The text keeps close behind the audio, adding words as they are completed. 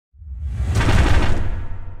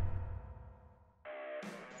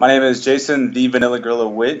My name is Jason the Vanilla Gorilla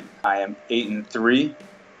Witt. I am 8-3,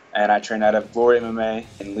 and I train out of Glory MMA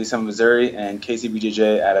in Lee Summit, Missouri, and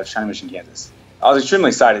KCBJJ out of Shawnee Mission, Kansas. I was extremely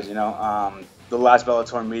excited. The last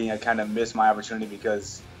Bellator meeting, I kind of missed my opportunity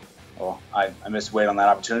because, well, I missed weight on that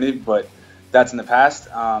opportunity, but that's in the past.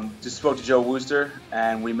 Just spoke to Joe Wooster,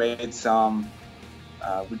 and we made some.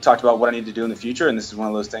 We talked about what I need to do in the future, and this is one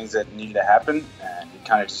of those things that needed to happen. And he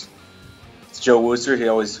kind of just, it's Joe Wooster. He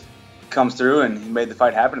always comes through, and he made the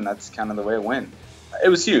fight happen, and that's kind of the way it went. It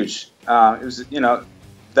was huge. It was,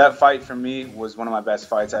 that fight for me was one of my best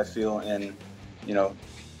fights. I feel in,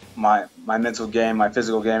 my mental game, my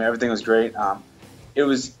physical game, everything was great. It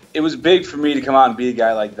was big for me to come out and beat a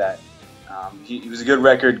guy like that. He was a good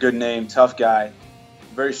record, good name, tough guy,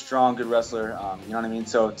 very strong, good wrestler. You know what I mean?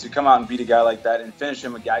 So to come out and beat a guy like that and finish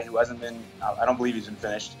him, a guy who hasn't been, I don't believe he's been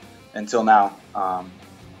finished until now,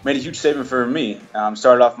 made a huge statement for me.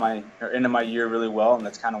 Started off end of my year really well, and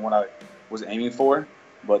that's kind of what I was aiming for.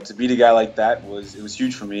 But to beat a guy like that was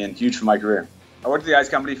huge for me and huge for my career. I worked at the ice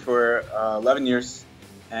company for 11 years,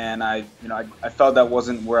 and I felt that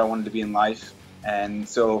wasn't where I wanted to be in life. And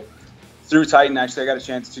so through Titan, actually, I got a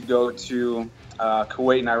chance to go to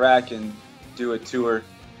Kuwait and Iraq and do a tour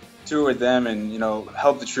with them, and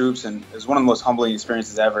help the troops. And it was one of the most humbling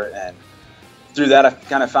experiences ever. And through that, I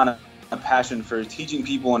kind of found a passion for teaching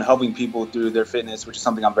people and helping people through their fitness, which is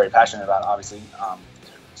something I'm very passionate about, obviously.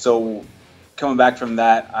 So coming back from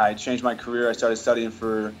that, I changed my career. I started studying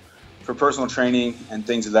for personal training and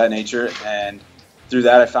things of that nature. And through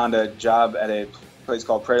that, I found a job at a place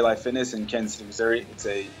called Prairie Life Fitness in Kansas City, Missouri. It's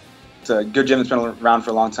a good gym that's been around for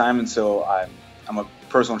a long time, and so I'm a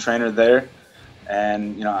personal trainer there.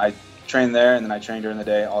 And I train there, and then I train during the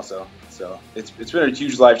day also. So it's been a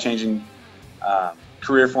huge life-changing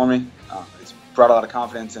career for me. It's brought a lot of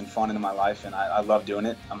confidence and fun into my life, and I love doing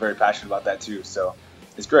it. I'm very passionate about that too, so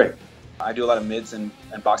it's great. I do a lot of mids and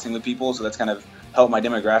boxing with people, so that's kind of helped my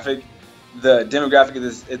demographic. The demographic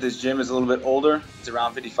at this gym is a little bit older. It's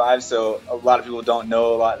around 55, so a lot of people don't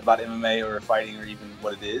know a lot about MMA or fighting or even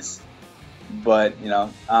what it is. But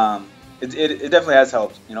it definitely has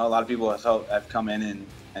helped. A lot of people have come in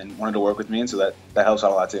and wanted to work with me, and so that helps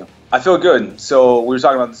out a lot too. I feel good. So we were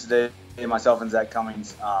talking about this today, myself and Zach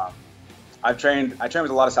Cummings. I trained with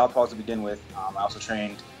a lot of southpaws to begin with. I also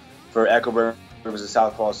trained for Eckelberg, who was a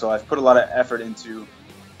southpaw. So I've put a lot of effort into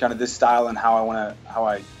kind of this style and how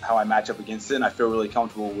I match up against it, and I feel really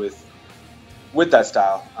comfortable with that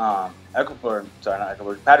style.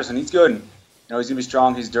 Patterson, he's good. He's gonna be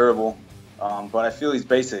strong. He's durable, but I feel he's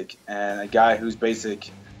basic, and a guy who's basic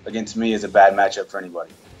against me is a bad matchup for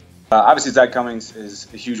anybody. Obviously, Zach Cummings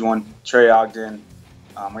is a huge one. Trey Ogden.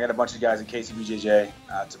 I got a bunch of guys at KCBJJ.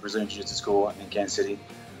 It's a Brazilian Jiu-Jitsu school in Kansas City.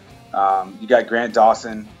 You got Grant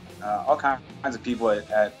Dawson. All kinds of people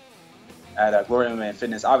at Glory MMA and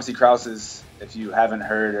Fitness. Obviously, Kraus is, if you haven't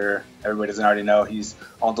heard or everybody doesn't already know, he's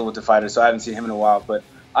on with the fighter, so I haven't seen him in a while. But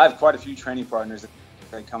I have quite a few training partners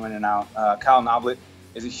that come in and out. Kyle Noblet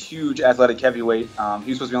is a huge athletic heavyweight. He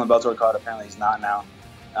was supposed to be on the Bellator card. Apparently, he's not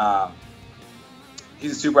now.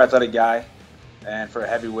 He's a super athletic guy, and for a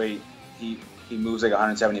heavyweight, he moves like a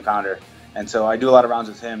 170-pounder. And so I do a lot of rounds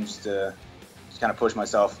with him just to kind of push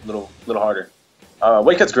myself a little harder.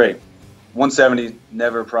 Weight cut's great. 170,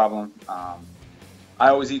 never a problem. I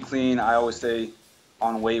always eat clean. I always stay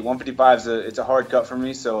on weight. 155 it's a hard cut for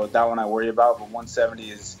me, so that one I worry about. But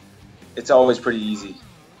 170 it's always pretty easy.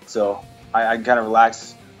 So I can kind of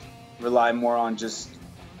rely more on just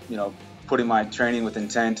putting my training with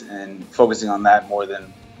intent and focusing on that more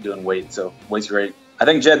than doing weight. So weight's great. I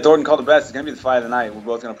think Jed Thornton called it best. It's gonna be the fight of the night. We're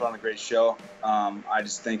both gonna put on a great show. I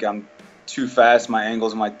just think I'm too fast. My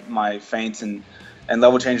angles, my feints and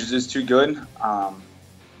level changes is too good.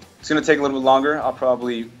 It's gonna take a little bit longer. I'll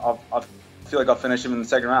feel like I'll finish him in the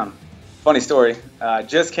second round. Funny story.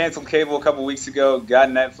 Just canceled cable a couple weeks ago. Got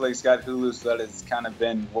Netflix, got Hulu, so that has kind of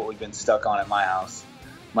been what we've been stuck on at my house.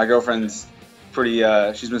 My girlfriend's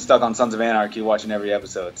she's been stuck on Sons of Anarchy, watching every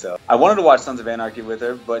episode. So I wanted to watch Sons of Anarchy with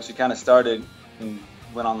her, but she kind of started and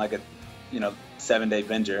went on like a 7-day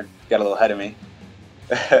binger. Got a little ahead of me.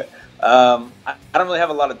 I don't really have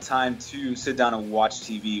a lot of time to sit down and watch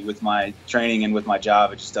TV with my training and with my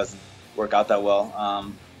job. It just doesn't work out that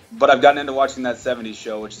well. But I've gotten into watching that 70's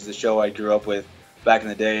show, which is a show I grew up with back in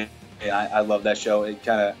the day. And I love that show.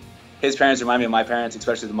 His parents remind me of my parents,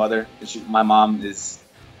 especially the mother. My mom is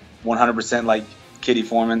 100% like Kitty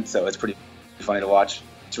Foreman, so it's pretty funny to watch.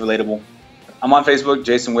 It's relatable. I'm on Facebook,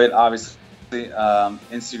 Jason Witt, obviously.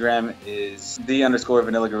 Instagram is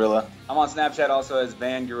 _Vanilla Gorilla. I'm on Snapchat also as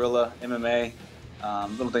Van Gorilla MMA.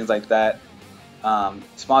 Little things like that.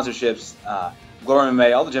 Sponsorships. Glory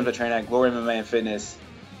MMA, all the gyms I train at, Glory MMA and Fitness,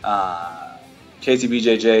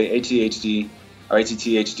 KCBJJ, ATHD, or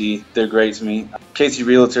ATTHD, they're great to me. KC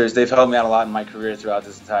Realtors, they've helped me out a lot in my career throughout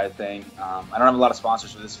this entire thing. I don't have a lot of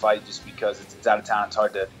sponsors for this fight just because it's out of town. It's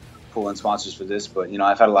hard to pull in sponsors for this, but,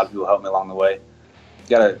 I've had a lot of people help me along the way.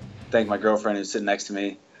 Got to thank my girlfriend who's sitting next to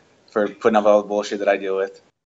me for putting up all the bullshit that I deal with.